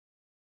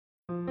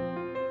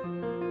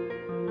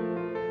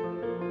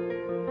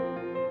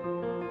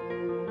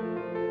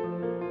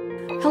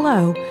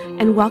Hello,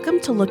 and welcome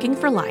to Looking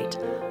for Light,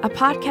 a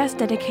podcast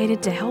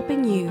dedicated to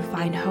helping you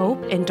find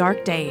hope in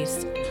dark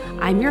days.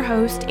 I'm your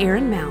host,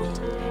 Erin Mount,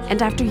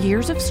 and after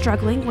years of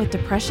struggling with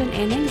depression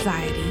and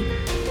anxiety,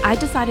 I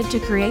decided to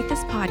create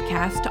this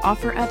podcast to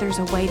offer others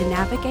a way to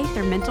navigate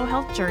their mental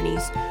health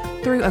journeys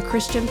through a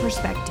Christian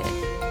perspective.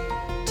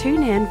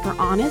 Tune in for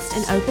honest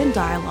and open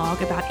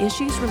dialogue about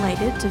issues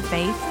related to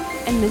faith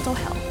and mental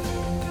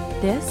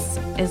health. This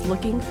is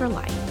Looking for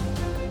Light.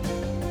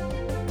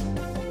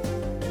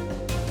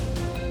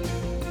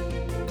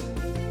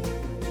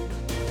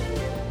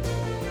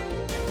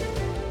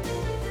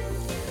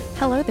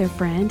 Hello there,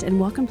 friend, and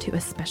welcome to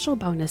a special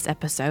bonus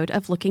episode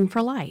of Looking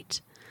for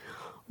Light.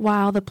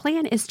 While the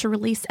plan is to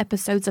release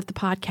episodes of the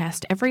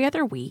podcast every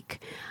other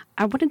week,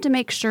 I wanted to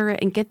make sure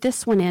and get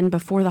this one in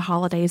before the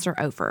holidays are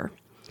over.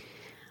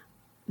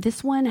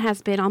 This one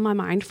has been on my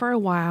mind for a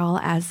while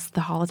as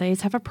the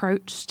holidays have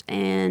approached,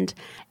 and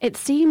it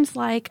seems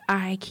like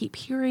I keep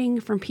hearing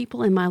from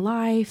people in my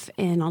life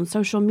and on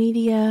social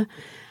media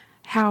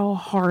how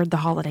hard the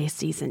holiday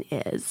season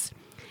is.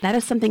 That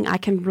is something I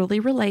can really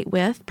relate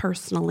with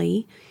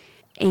personally,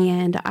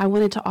 and I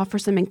wanted to offer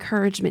some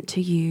encouragement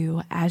to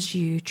you as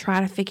you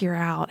try to figure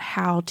out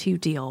how to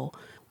deal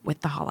with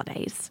the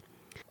holidays.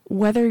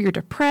 Whether you're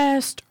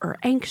depressed or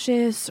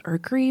anxious or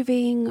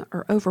grieving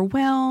or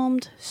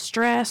overwhelmed,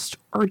 stressed,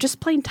 or just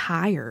plain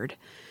tired,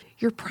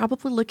 you're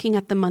probably looking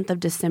at the month of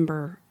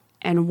December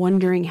and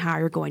wondering how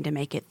you're going to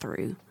make it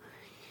through.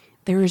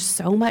 There is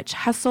so much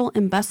hustle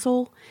and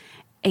bustle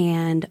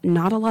and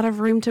not a lot of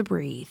room to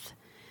breathe.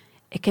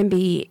 It can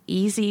be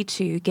easy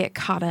to get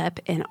caught up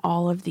in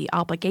all of the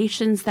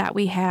obligations that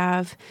we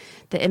have,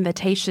 the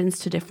invitations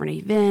to different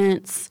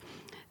events,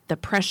 the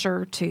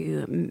pressure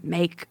to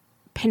make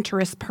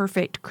Pinterest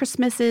perfect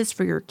Christmases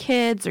for your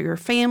kids or your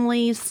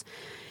families,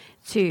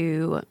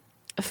 to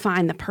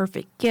find the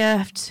perfect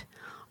gift.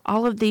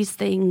 All of these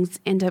things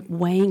end up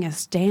weighing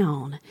us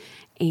down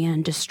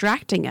and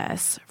distracting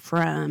us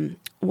from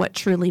what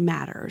truly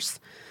matters.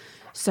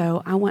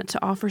 So I want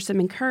to offer some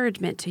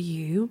encouragement to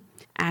you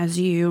as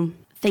you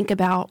think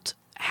about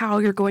how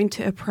you're going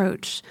to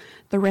approach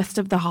the rest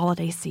of the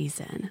holiday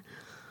season.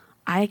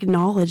 I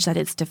acknowledge that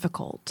it's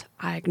difficult.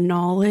 I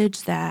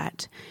acknowledge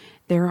that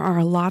there are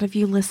a lot of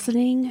you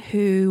listening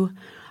who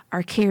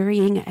are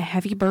carrying a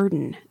heavy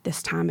burden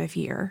this time of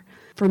year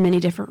for many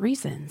different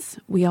reasons.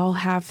 We all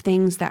have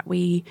things that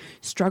we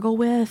struggle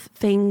with,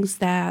 things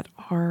that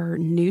are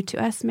new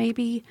to us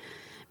maybe.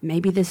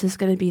 Maybe this is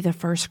going to be the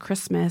first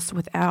Christmas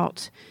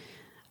without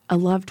a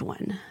loved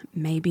one.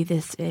 Maybe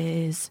this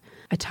is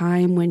a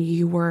time when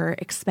you were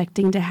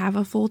expecting to have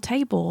a full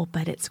table,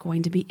 but it's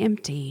going to be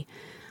empty.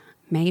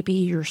 Maybe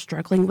you're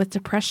struggling with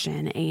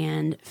depression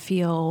and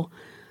feel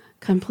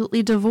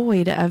completely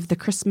devoid of the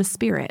Christmas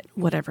spirit,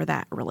 whatever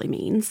that really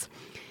means.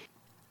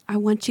 I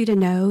want you to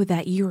know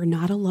that you are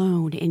not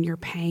alone in your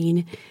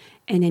pain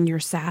and in your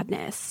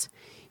sadness.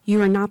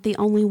 You are not the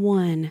only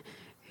one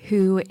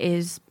who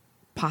is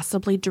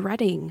possibly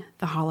dreading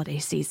the holiday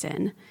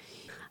season.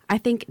 I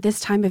think this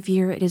time of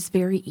year, it is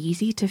very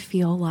easy to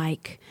feel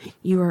like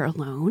you are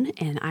alone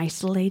and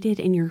isolated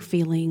in your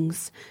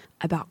feelings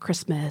about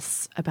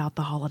Christmas, about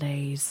the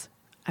holidays,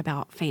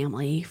 about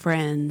family,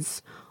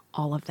 friends,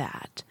 all of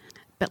that.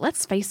 But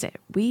let's face it,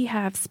 we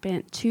have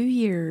spent 2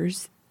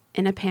 years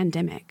in a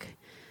pandemic.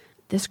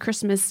 This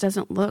Christmas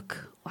doesn't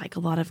look like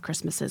a lot of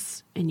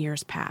Christmases in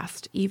years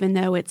past, even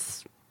though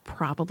it's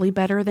probably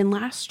better than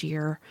last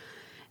year.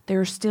 There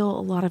are still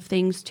a lot of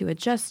things to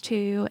adjust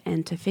to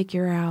and to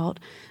figure out,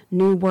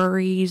 new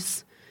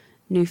worries,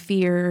 new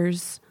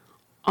fears,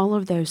 all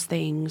of those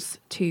things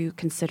to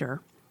consider.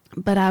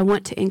 But I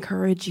want to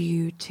encourage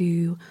you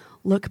to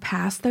look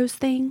past those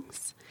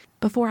things.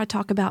 Before I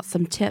talk about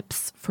some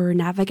tips for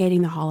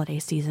navigating the holiday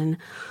season,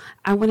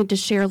 I wanted to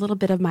share a little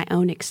bit of my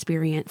own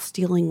experience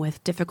dealing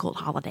with difficult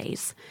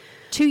holidays.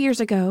 2 years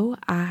ago,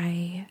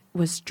 I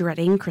was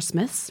dreading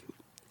Christmas.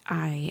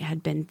 I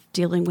had been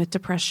dealing with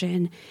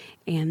depression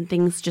and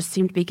things just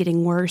seemed to be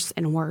getting worse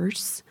and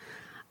worse.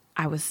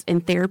 I was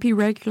in therapy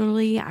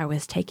regularly. I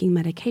was taking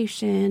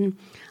medication.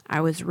 I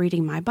was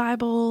reading my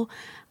Bible.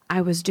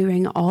 I was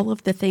doing all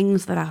of the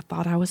things that I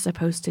thought I was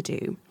supposed to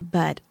do,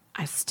 but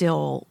I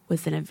still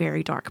was in a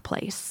very dark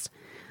place.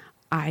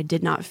 I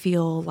did not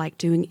feel like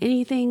doing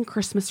anything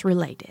Christmas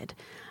related.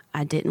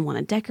 I didn't want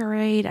to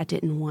decorate. I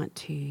didn't want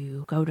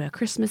to go to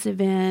Christmas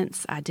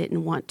events. I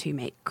didn't want to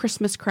make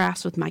Christmas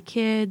crafts with my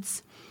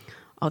kids.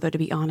 Although, to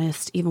be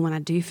honest, even when I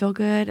do feel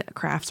good,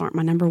 crafts aren't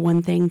my number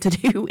one thing to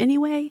do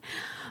anyway.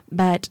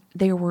 But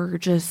there were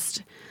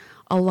just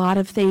a lot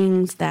of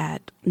things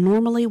that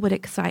normally would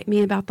excite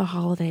me about the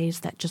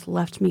holidays that just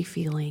left me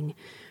feeling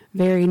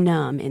very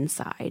numb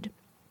inside.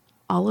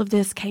 All of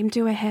this came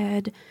to a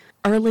head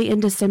early in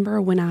December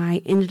when I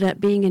ended up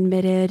being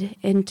admitted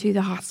into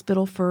the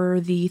hospital for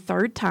the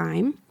third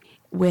time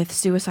with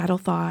suicidal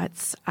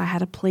thoughts. I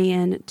had a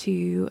plan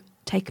to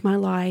take my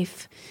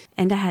life,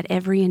 and I had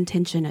every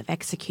intention of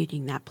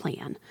executing that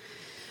plan.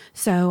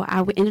 So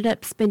I ended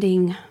up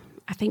spending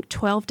I think,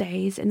 12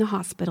 days in the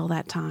hospital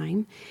that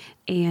time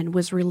and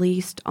was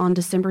released on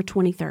December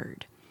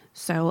 23rd.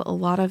 So a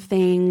lot of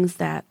things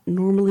that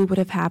normally would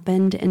have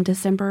happened in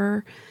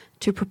December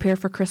to prepare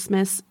for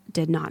Christmas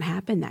did not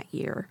happen that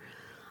year.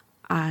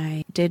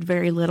 I did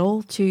very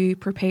little to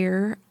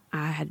prepare.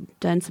 I had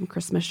done some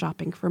Christmas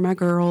shopping for my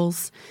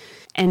girls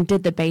and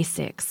did the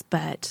basics,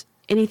 but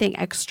anything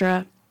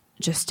extra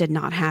just did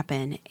not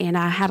happen. And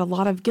I had a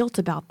lot of guilt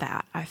about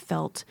that. I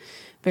felt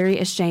very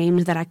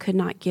ashamed that I could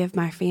not give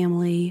my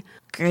family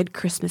good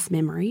Christmas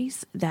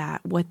memories,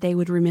 that what they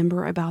would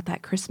remember about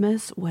that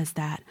Christmas was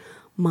that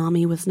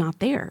Mommy was not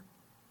there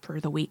for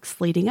the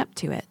weeks leading up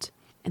to it.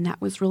 And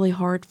that was really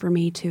hard for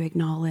me to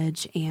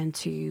acknowledge and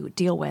to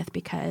deal with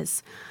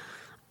because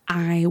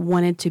I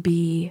wanted to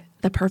be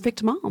the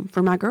perfect mom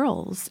for my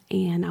girls,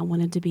 and I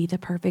wanted to be the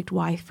perfect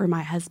wife for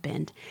my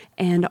husband.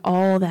 And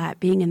all that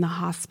being in the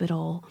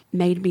hospital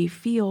made me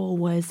feel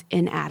was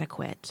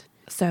inadequate.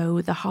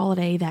 So the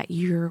holiday that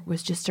year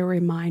was just a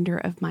reminder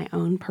of my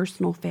own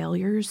personal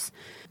failures.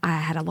 I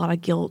had a lot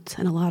of guilt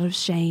and a lot of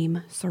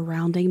shame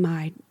surrounding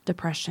my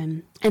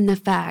depression and the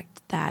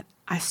fact that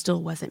I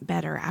still wasn't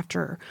better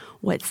after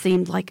what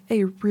seemed like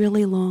a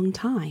really long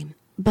time.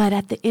 But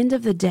at the end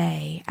of the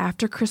day,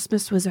 after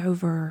Christmas was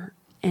over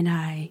and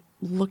I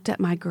looked at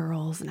my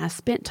girls and I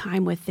spent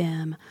time with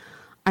them,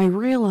 I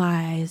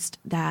realized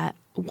that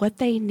what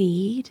they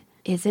need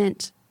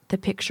isn't the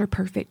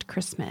picture-perfect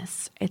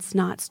Christmas. It's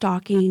not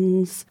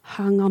stockings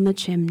hung on the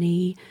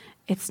chimney.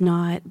 It's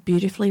not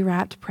beautifully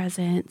wrapped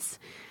presents.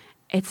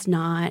 It's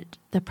not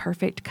the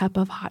perfect cup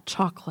of hot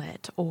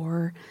chocolate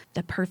or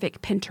the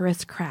perfect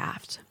Pinterest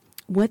craft.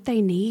 What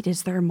they need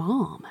is their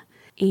mom.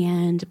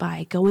 And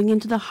by going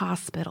into the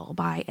hospital,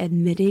 by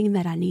admitting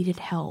that I needed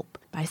help,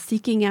 by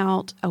seeking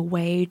out a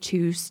way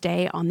to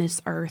stay on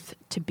this earth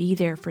to be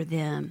there for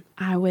them,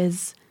 I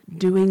was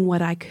doing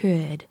what I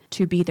could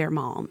to be their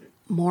mom.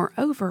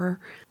 Moreover,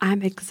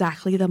 I'm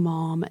exactly the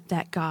mom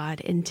that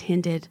God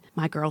intended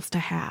my girls to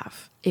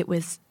have. It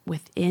was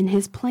within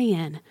His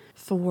plan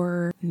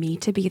for me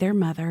to be their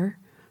mother,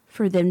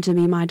 for them to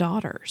be my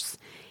daughters.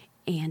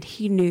 And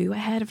He knew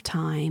ahead of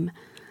time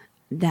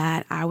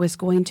that I was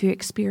going to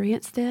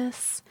experience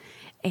this,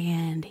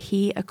 and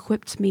He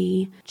equipped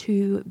me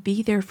to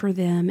be there for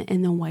them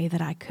in the way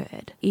that I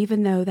could.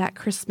 Even though that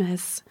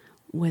Christmas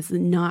was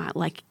not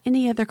like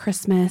any other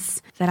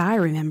Christmas that I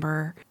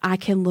remember, I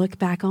can look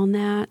back on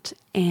that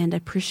and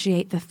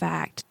appreciate the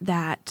fact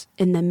that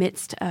in the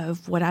midst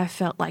of what I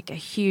felt like a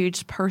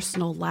huge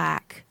personal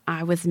lack,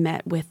 I was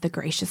met with the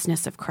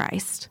graciousness of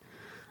Christ.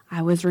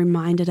 I was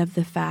reminded of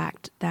the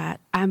fact that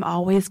I'm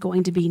always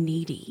going to be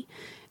needy.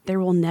 There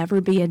will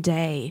never be a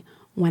day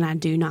when I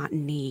do not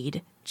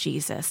need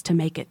Jesus to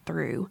make it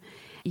through.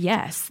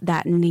 Yes,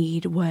 that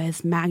need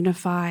was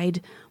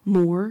magnified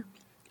more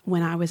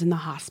when I was in the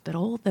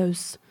hospital,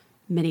 those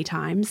many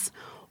times,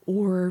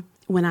 or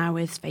when I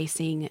was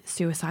facing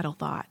suicidal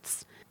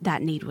thoughts.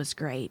 That need was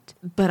great.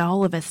 But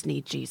all of us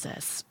need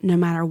Jesus, no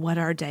matter what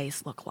our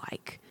days look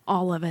like.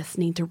 All of us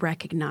need to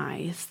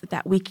recognize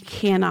that we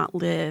cannot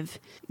live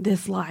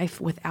this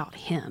life without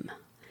Him.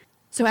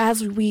 So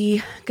as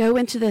we go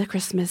into the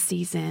Christmas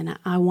season,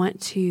 I want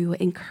to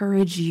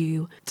encourage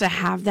you to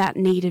have that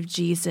need of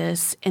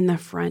Jesus in the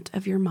front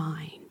of your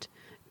mind,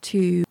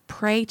 to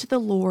pray to the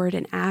Lord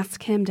and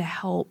ask Him to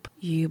help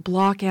you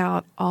block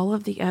out all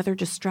of the other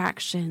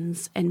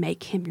distractions and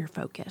make Him your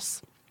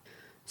focus.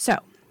 So,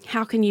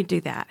 how can you do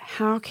that?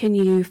 How can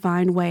you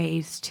find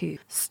ways to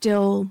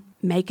still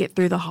make it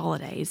through the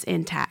holidays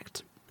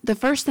intact? The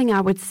first thing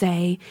I would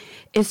say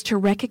is to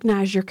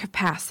recognize your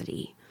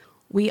capacity.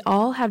 We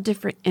all have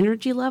different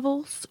energy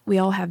levels. We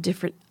all have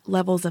different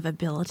levels of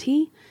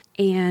ability,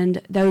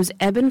 and those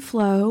ebb and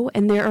flow,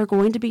 and there are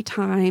going to be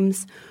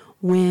times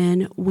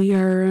when we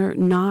are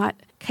not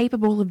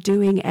capable of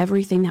doing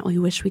everything that we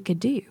wish we could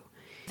do.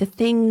 The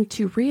thing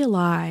to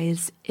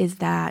realize is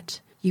that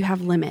you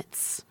have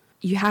limits.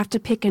 You have to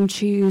pick and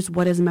choose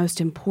what is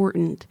most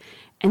important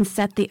and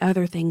set the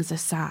other things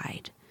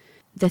aside.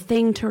 The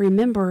thing to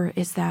remember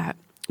is that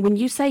when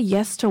you say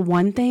yes to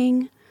one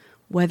thing,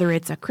 whether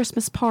it's a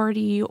Christmas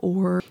party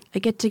or a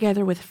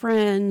get-together with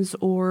friends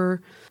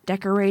or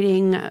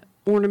decorating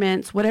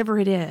ornaments, whatever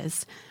it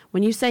is,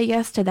 when you say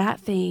yes to that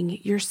thing,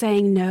 you're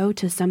saying no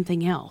to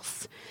something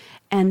else.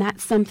 And that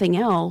something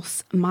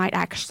else might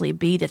actually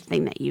be the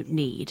thing that you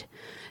need.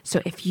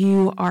 So if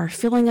you are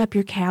filling up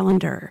your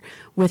calendar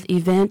with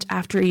event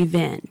after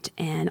event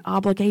and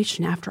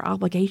obligation after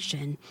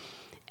obligation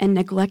and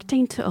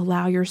neglecting to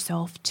allow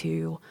yourself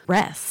to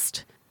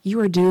rest, you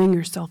are doing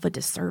yourself a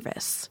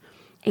disservice.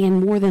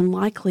 And more than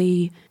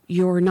likely,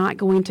 you're not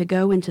going to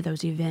go into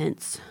those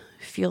events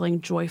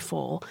feeling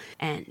joyful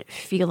and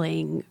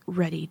feeling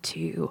ready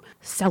to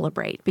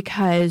celebrate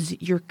because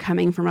you're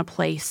coming from a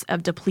place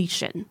of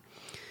depletion.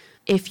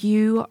 If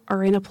you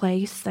are in a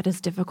place that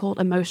is difficult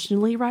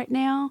emotionally right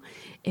now,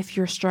 if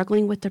you're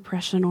struggling with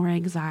depression or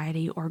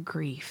anxiety or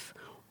grief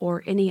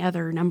or any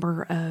other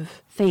number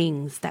of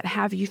things that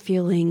have you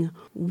feeling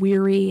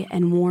weary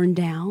and worn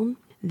down,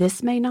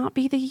 This may not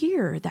be the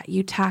year that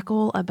you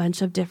tackle a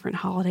bunch of different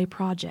holiday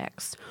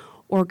projects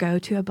or go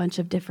to a bunch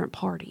of different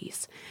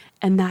parties,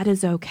 and that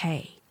is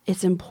okay.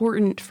 It's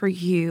important for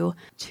you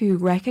to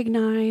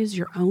recognize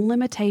your own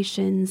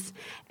limitations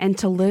and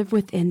to live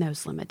within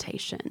those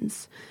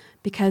limitations.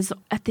 Because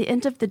at the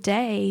end of the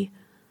day,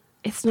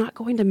 it's not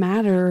going to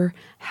matter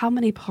how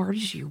many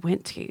parties you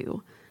went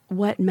to.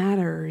 What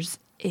matters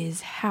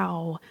is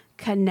how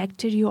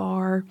connected you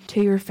are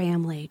to your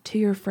family, to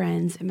your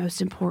friends, and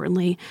most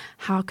importantly,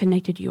 how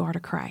connected you are to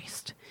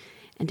Christ.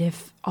 And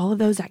if all of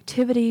those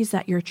activities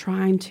that you're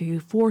trying to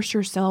force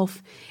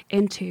yourself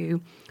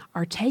into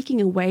are taking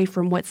away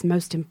from what's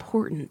most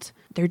important,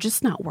 they're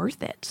just not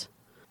worth it.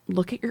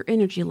 Look at your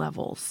energy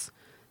levels.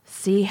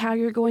 See how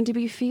you're going to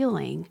be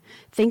feeling.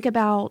 Think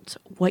about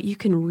what you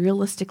can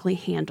realistically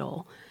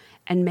handle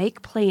and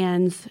make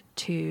plans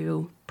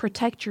to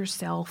protect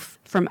yourself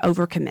from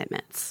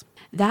overcommitments.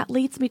 That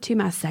leads me to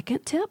my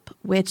second tip,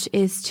 which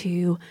is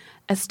to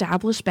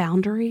establish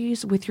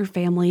boundaries with your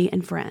family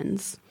and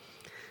friends.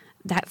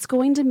 That's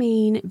going to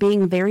mean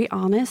being very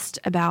honest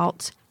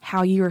about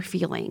how you are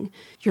feeling.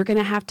 You're going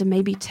to have to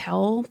maybe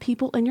tell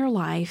people in your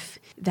life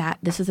that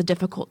this is a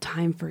difficult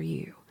time for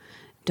you.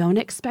 Don't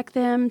expect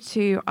them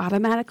to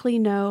automatically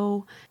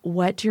know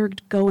what you're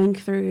going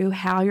through,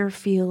 how you're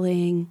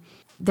feeling.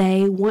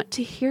 They want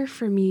to hear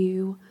from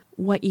you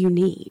what you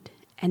need.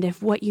 And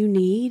if what you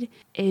need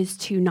is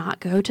to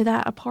not go to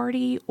that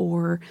party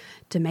or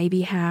to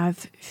maybe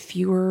have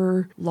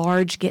fewer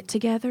large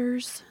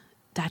get-togethers,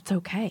 that's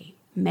okay.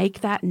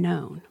 Make that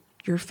known.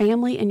 Your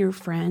family and your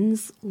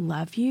friends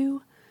love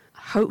you.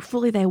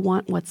 Hopefully they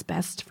want what's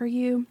best for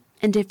you.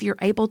 And if you're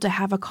able to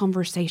have a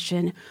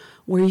conversation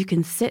where you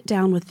can sit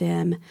down with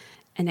them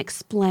and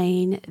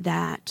explain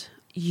that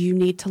you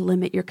need to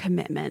limit your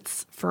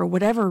commitments for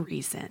whatever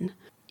reason,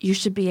 you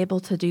should be able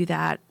to do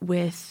that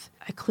with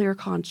a clear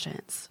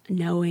conscience,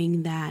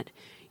 knowing that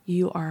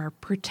you are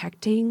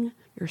protecting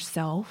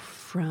yourself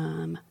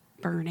from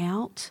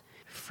burnout,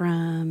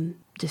 from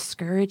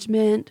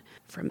discouragement,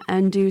 from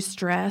undue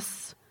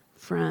stress,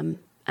 from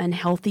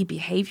unhealthy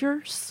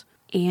behaviors,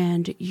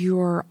 and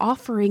you're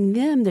offering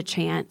them the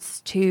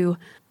chance to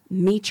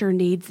meet your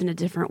needs in a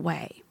different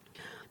way.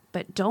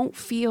 But don't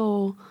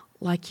feel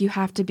like you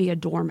have to be a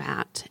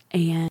doormat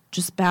and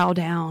just bow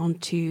down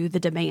to the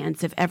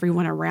demands of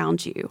everyone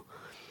around you.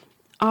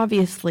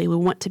 Obviously, we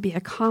want to be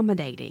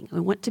accommodating. We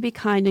want to be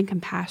kind and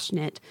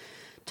compassionate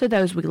to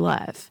those we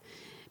love.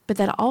 But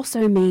that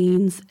also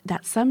means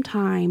that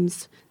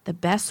sometimes the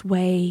best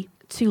way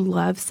to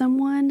love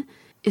someone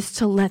is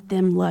to let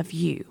them love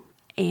you.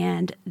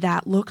 And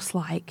that looks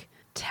like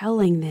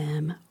telling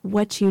them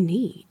what you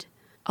need.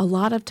 A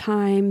lot of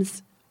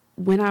times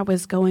when I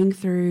was going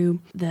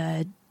through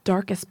the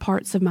darkest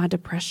parts of my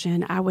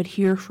depression, I would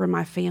hear from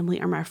my family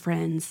or my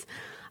friends,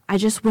 I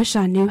just wish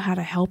I knew how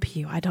to help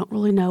you. I don't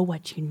really know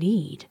what you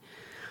need.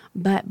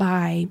 But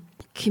by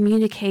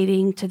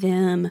communicating to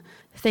them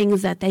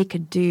things that they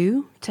could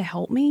do to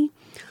help me,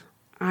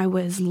 I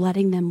was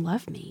letting them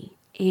love me.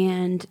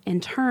 And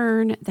in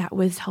turn, that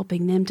was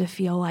helping them to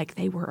feel like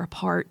they were a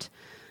part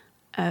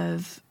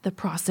of the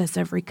process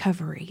of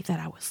recovery that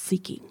I was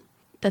seeking.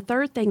 The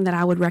third thing that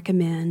I would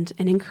recommend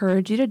and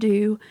encourage you to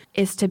do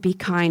is to be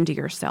kind to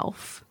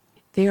yourself.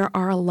 There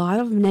are a lot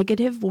of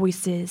negative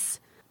voices,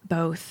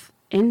 both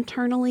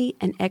internally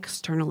and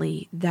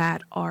externally,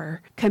 that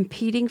are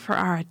competing for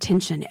our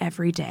attention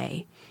every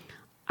day.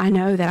 I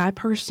know that I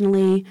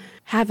personally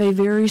have a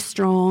very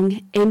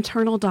strong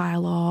internal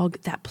dialogue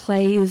that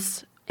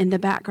plays in the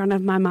background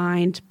of my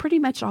mind pretty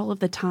much all of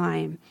the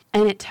time,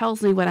 and it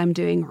tells me what I'm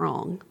doing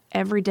wrong.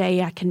 Every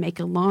day I can make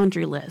a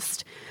laundry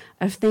list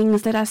of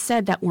things that I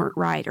said that weren't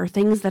right, or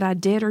things that I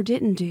did or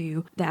didn't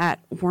do that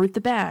weren't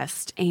the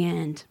best,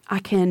 and I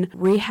can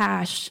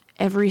rehash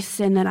every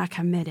sin that I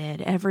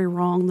committed, every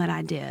wrong that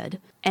I did,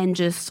 and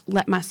just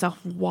let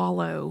myself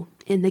wallow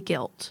in the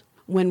guilt.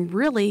 When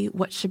really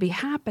what should be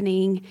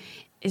happening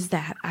is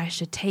that I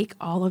should take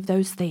all of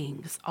those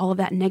things, all of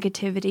that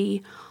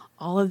negativity,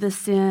 all of the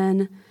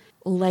sin,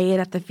 lay it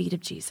at the feet of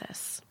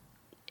Jesus.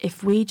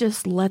 If we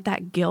just let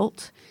that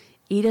guilt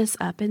eat us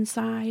up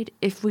inside,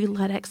 if we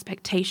let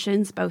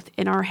expectations both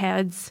in our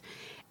heads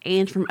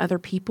and from other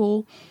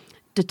people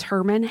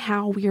determine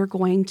how we are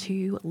going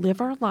to live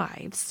our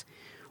lives,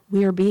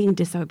 we are being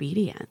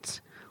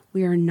disobedient.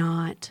 We are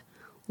not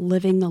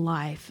living the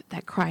life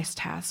that Christ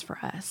has for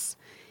us.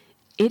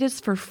 It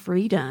is for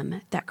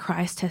freedom that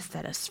Christ has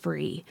set us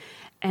free.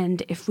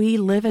 And if we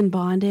live in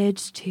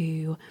bondage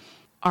to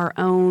our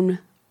own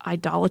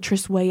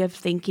idolatrous way of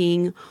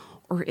thinking,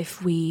 or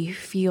if we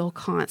feel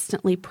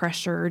constantly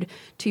pressured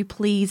to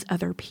please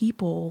other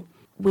people,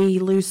 we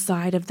lose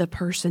sight of the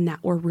person that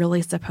we're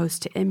really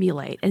supposed to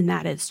emulate, and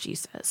that is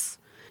Jesus.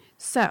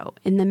 So,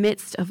 in the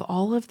midst of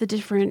all of the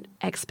different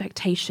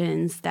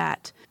expectations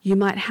that you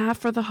might have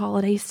for the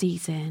holiday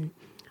season,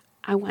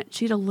 I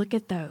want you to look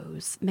at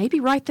those. Maybe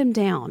write them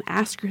down.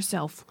 Ask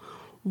yourself,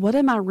 what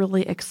am I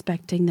really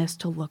expecting this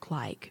to look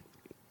like?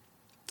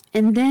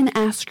 And then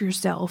ask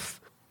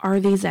yourself, Are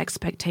these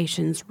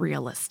expectations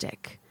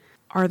realistic?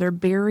 Are there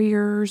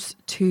barriers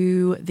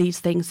to these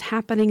things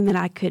happening that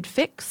I could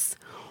fix?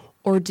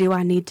 Or do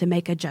I need to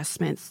make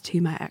adjustments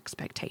to my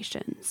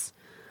expectations?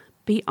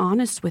 Be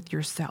honest with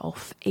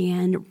yourself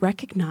and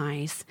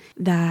recognize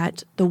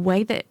that the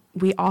way that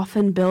we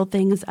often build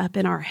things up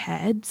in our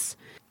heads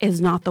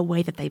is not the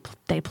way that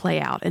they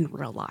play out in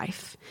real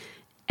life.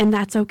 And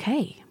that's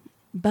okay.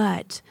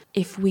 But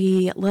if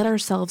we let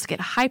ourselves get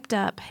hyped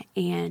up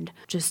and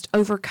just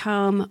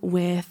overcome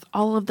with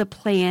all of the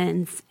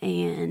plans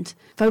and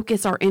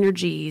focus our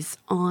energies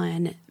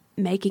on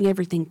making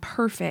everything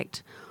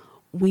perfect,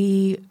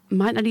 we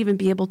might not even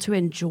be able to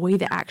enjoy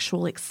the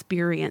actual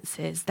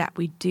experiences that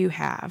we do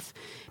have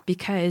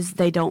because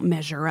they don't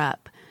measure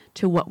up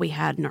to what we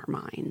had in our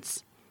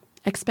minds.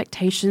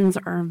 Expectations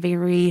are a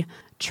very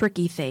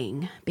tricky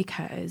thing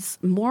because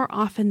more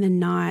often than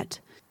not,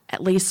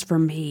 at least for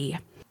me,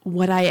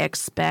 what I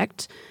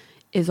expect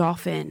is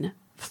often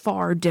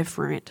far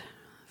different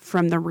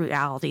from the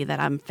reality that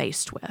I'm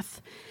faced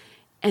with.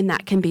 And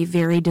that can be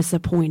very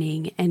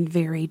disappointing and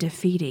very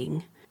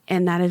defeating.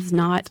 And that is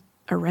not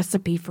a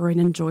recipe for an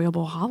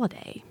enjoyable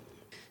holiday.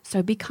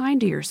 So be kind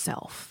to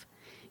yourself.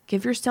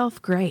 Give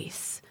yourself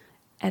grace.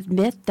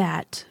 Admit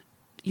that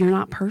you're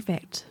not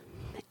perfect,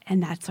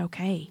 and that's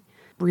okay.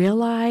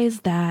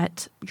 Realize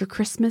that your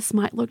Christmas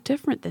might look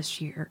different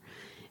this year,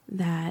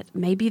 that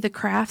maybe the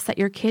crafts that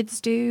your kids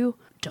do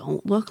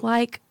don't look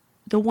like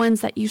the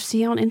ones that you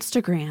see on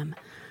Instagram.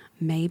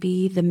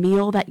 Maybe the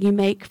meal that you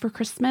make for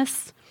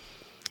Christmas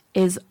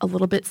is a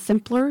little bit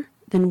simpler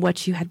than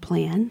what you had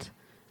planned.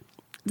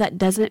 That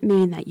doesn't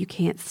mean that you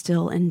can't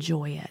still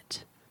enjoy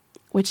it.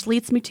 Which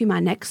leads me to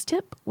my next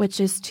tip, which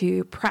is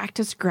to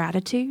practice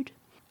gratitude.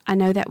 I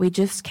know that we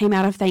just came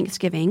out of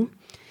Thanksgiving,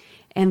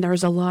 and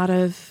there's a lot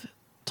of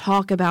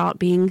talk about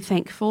being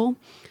thankful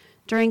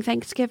during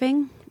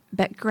Thanksgiving,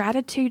 but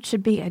gratitude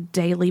should be a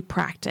daily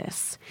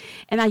practice.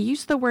 And I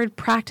use the word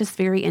practice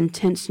very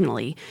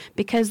intentionally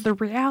because the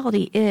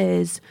reality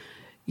is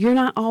you're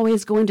not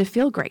always going to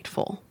feel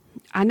grateful.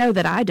 I know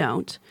that I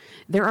don't.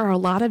 There are a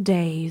lot of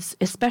days,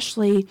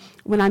 especially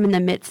when I'm in the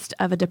midst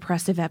of a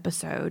depressive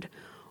episode,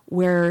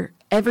 where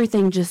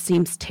everything just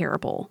seems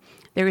terrible.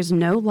 There is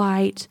no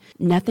light,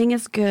 nothing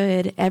is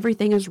good,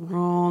 everything is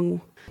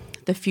wrong,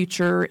 the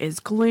future is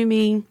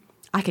gloomy.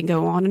 I can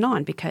go on and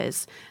on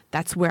because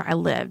that's where I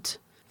lived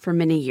for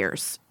many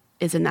years,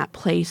 is in that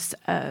place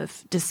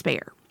of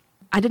despair.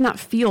 I did not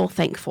feel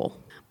thankful,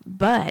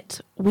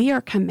 but we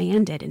are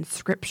commanded in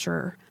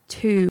Scripture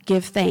to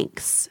give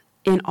thanks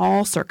in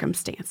all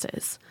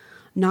circumstances,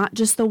 not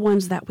just the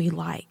ones that we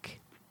like.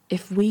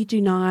 If we do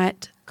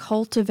not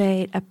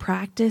cultivate a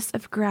practice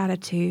of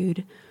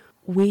gratitude,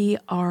 we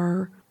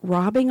are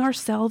robbing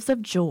ourselves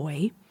of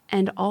joy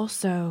and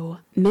also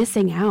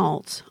missing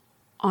out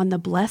on the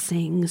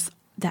blessings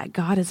that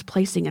God is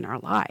placing in our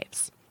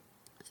lives.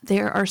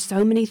 There are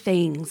so many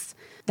things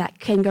that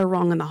can go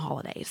wrong in the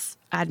holidays.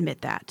 I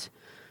admit that.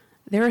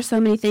 There are so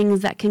many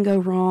things that can go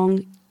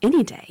wrong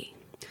any day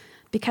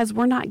because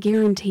we're not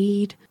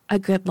guaranteed a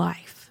good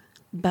life,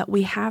 but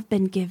we have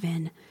been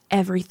given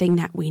everything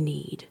that we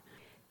need.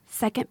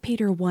 2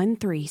 Peter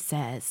 1:3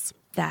 says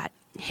that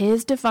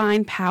His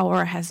divine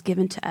power has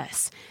given to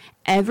us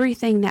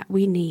everything that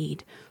we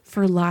need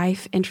for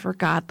life and for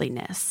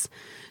godliness.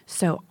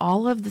 So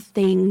all of the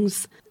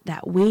things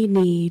that we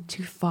need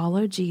to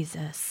follow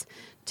Jesus,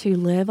 to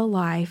live a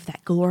life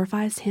that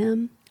glorifies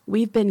Him,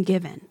 we've been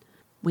given.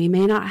 We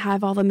may not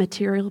have all the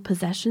material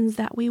possessions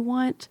that we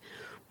want.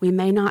 We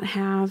may not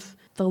have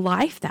the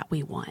life that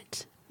we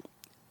want.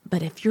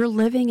 But if you're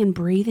living and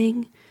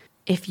breathing,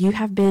 if you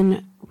have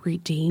been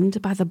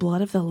redeemed by the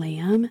blood of the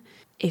Lamb,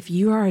 if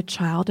you are a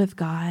child of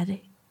God,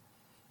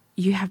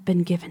 you have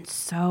been given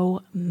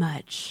so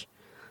much.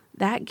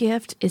 That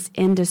gift is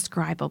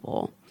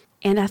indescribable.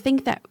 And I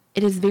think that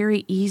it is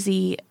very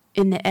easy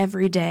in the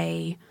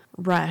everyday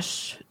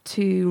rush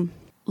to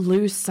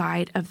lose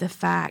sight of the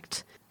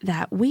fact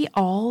that we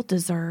all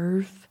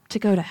deserve to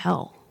go to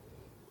hell.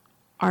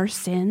 Our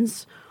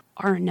sins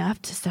are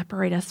enough to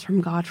separate us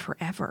from God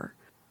forever.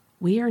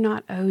 We are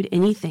not owed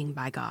anything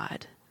by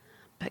God,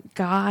 but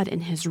God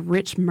in His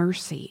rich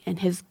mercy and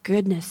His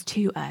goodness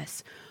to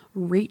us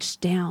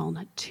reached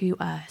down to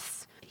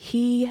us.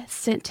 He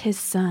sent His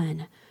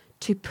Son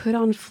to put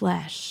on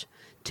flesh,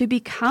 to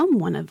become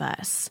one of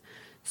us,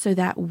 so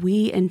that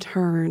we in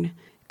turn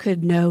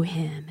could know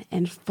Him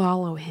and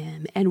follow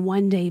Him and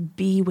one day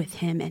be with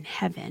Him in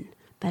heaven.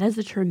 That is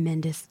a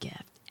tremendous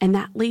gift. And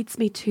that leads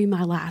me to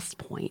my last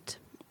point,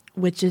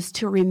 which is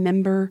to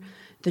remember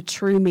the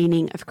true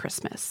meaning of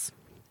Christmas.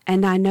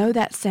 And I know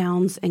that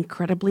sounds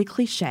incredibly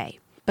cliche,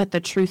 but the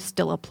truth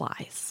still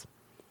applies.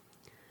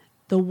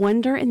 The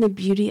wonder and the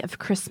beauty of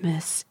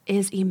Christmas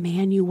is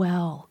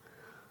Emmanuel,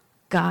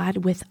 God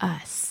with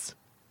us.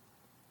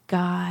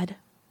 God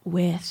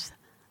with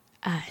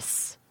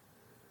us.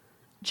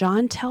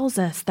 John tells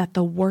us that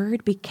the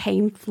Word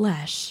became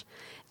flesh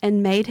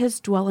and made His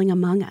dwelling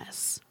among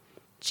us.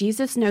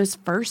 Jesus knows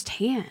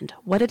firsthand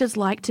what it is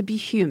like to be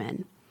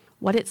human,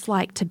 what it's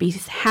like to be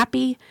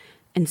happy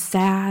and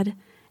sad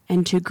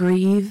and to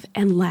grieve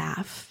and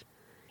laugh.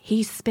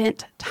 He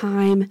spent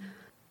time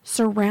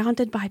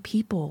surrounded by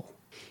people.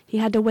 He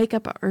had to wake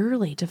up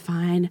early to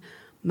find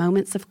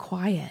moments of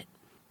quiet.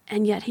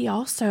 And yet he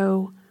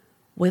also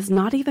was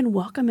not even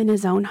welcome in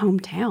his own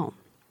hometown.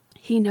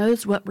 He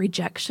knows what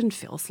rejection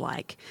feels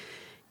like.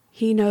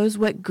 He knows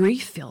what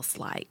grief feels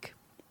like.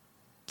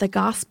 The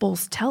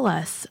Gospels tell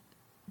us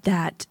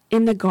that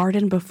in the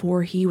garden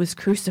before he was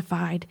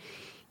crucified,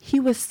 he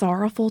was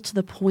sorrowful to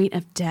the point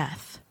of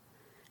death.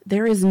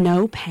 There is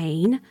no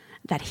pain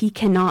that he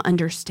cannot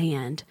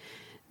understand.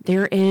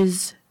 There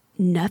is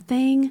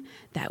nothing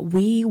that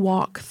we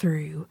walk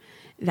through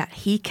that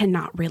he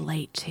cannot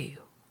relate to,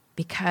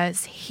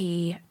 because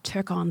he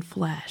took on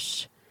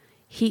flesh.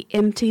 He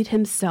emptied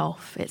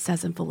himself, it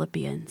says in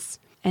Philippians,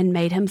 and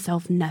made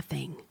himself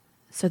nothing,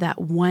 so that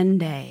one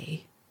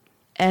day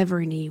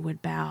every knee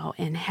would bow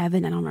in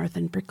heaven and on earth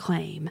and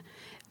proclaim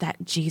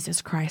that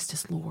Jesus Christ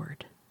is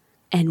Lord.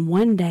 And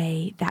one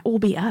day that will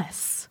be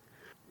us.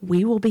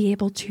 We will be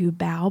able to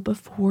bow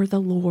before the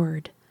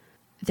Lord.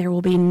 There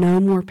will be no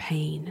more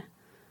pain,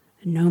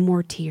 no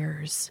more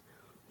tears,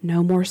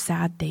 no more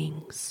sad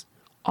things.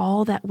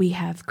 All that we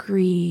have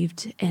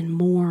grieved and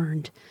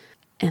mourned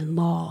and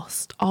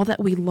lost, all that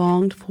we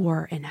longed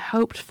for and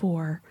hoped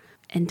for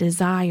and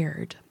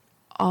desired,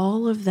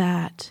 all of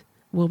that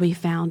will be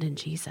found in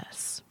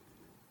Jesus.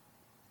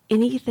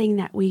 Anything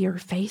that we are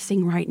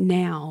facing right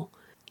now,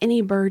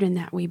 any burden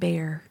that we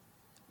bear,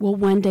 will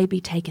one day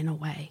be taken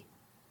away.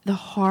 The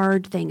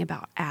hard thing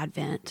about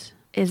Advent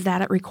is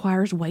that it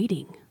requires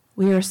waiting.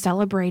 We are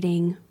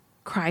celebrating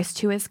Christ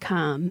who has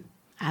come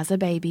as a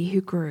baby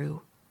who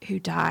grew, who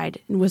died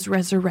and was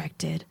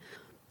resurrected,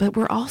 but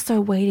we're also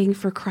waiting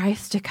for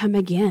Christ to come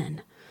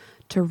again,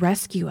 to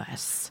rescue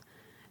us,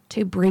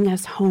 to bring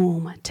us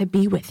home, to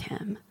be with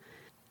him.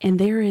 And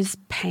there is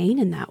pain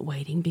in that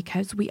waiting,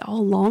 because we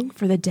all long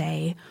for the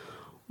day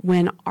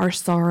when our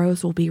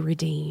sorrows will be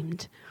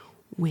redeemed,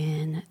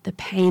 when the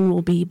pain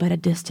will be but a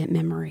distant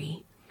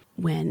memory,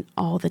 when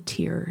all the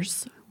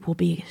tears will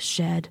be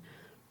shed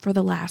for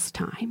the last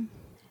time.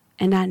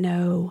 And I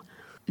know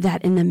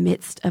that in the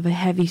midst of a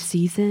heavy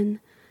season,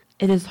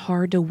 it is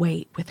hard to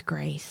wait with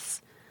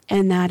grace.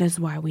 And that is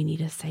why we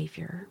need a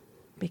Savior,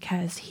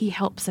 because he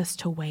helps us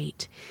to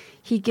wait.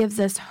 He gives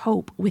us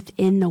hope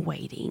within the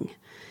waiting,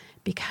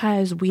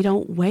 because we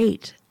don't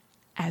wait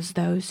as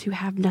those who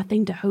have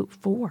nothing to hope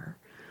for.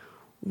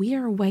 We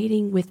are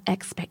waiting with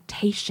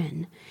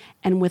expectation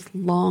and with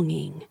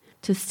longing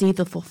to see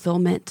the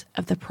fulfillment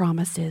of the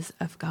promises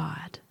of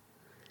God.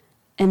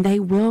 And they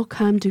will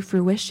come to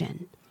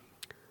fruition.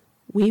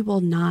 We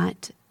will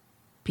not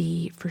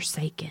be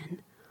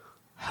forsaken.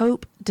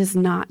 Hope does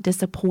not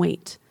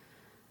disappoint.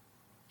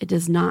 It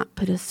does not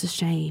put us to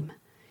shame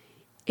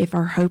if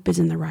our hope is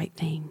in the right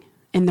thing,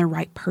 in the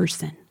right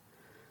person,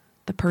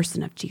 the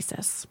person of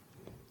Jesus.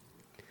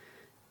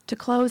 To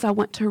close, I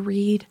want to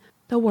read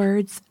the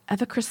words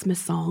of a Christmas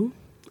song,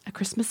 a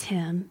Christmas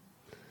hymn.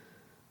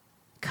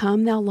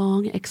 Come, thou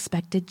long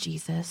expected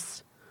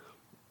Jesus,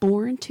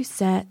 born to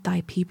set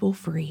thy people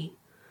free.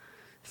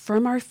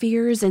 From our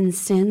fears and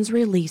sins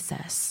release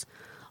us.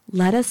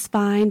 Let us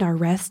find our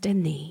rest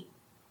in thee.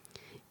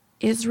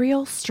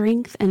 Israel,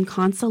 strength and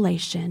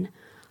consolation,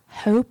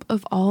 hope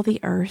of all the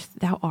earth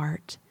thou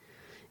art,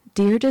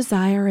 dear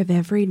desire of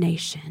every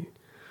nation,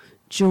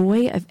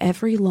 joy of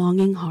every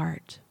longing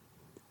heart.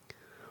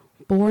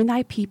 Born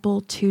thy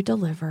people to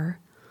deliver,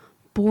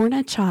 born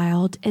a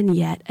child and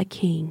yet a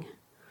king,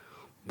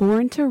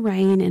 born to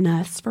reign in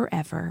us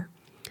forever,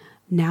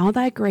 now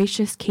thy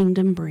gracious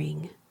kingdom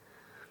bring.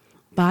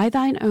 By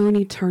thine own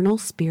eternal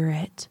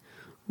Spirit,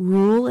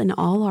 rule in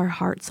all our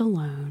hearts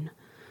alone.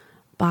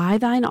 By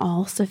thine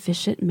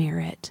all-sufficient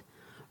merit,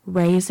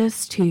 raise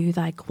us to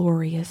thy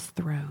glorious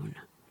throne.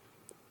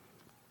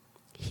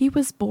 He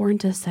was born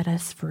to set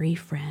us free,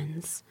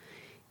 friends.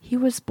 He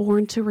was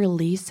born to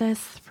release us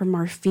from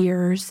our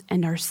fears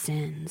and our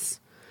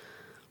sins.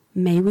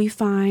 May we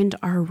find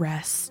our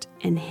rest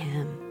in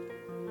him.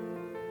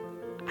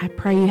 I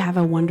pray you have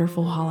a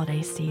wonderful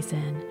holiday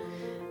season,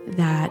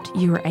 that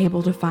you are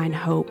able to find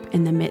hope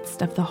in the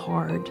midst of the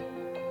hard.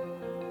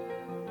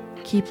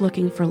 Keep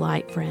looking for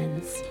light,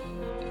 friends.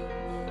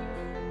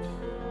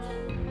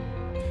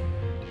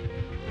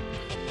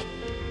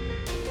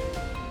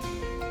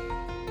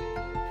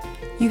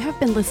 You have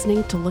been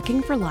listening to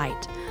Looking for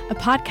Light, a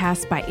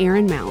podcast by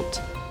Aaron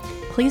Mount.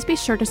 Please be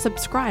sure to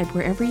subscribe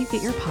wherever you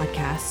get your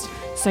podcasts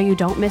so you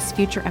don't miss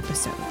future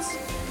episodes.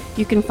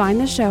 You can find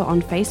the show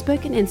on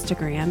Facebook and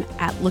Instagram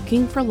at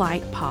Looking for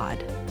Light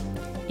Pod.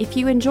 If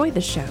you enjoy the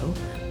show,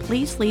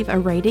 please leave a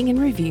rating and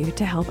review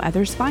to help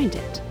others find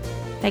it.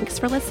 Thanks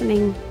for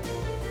listening.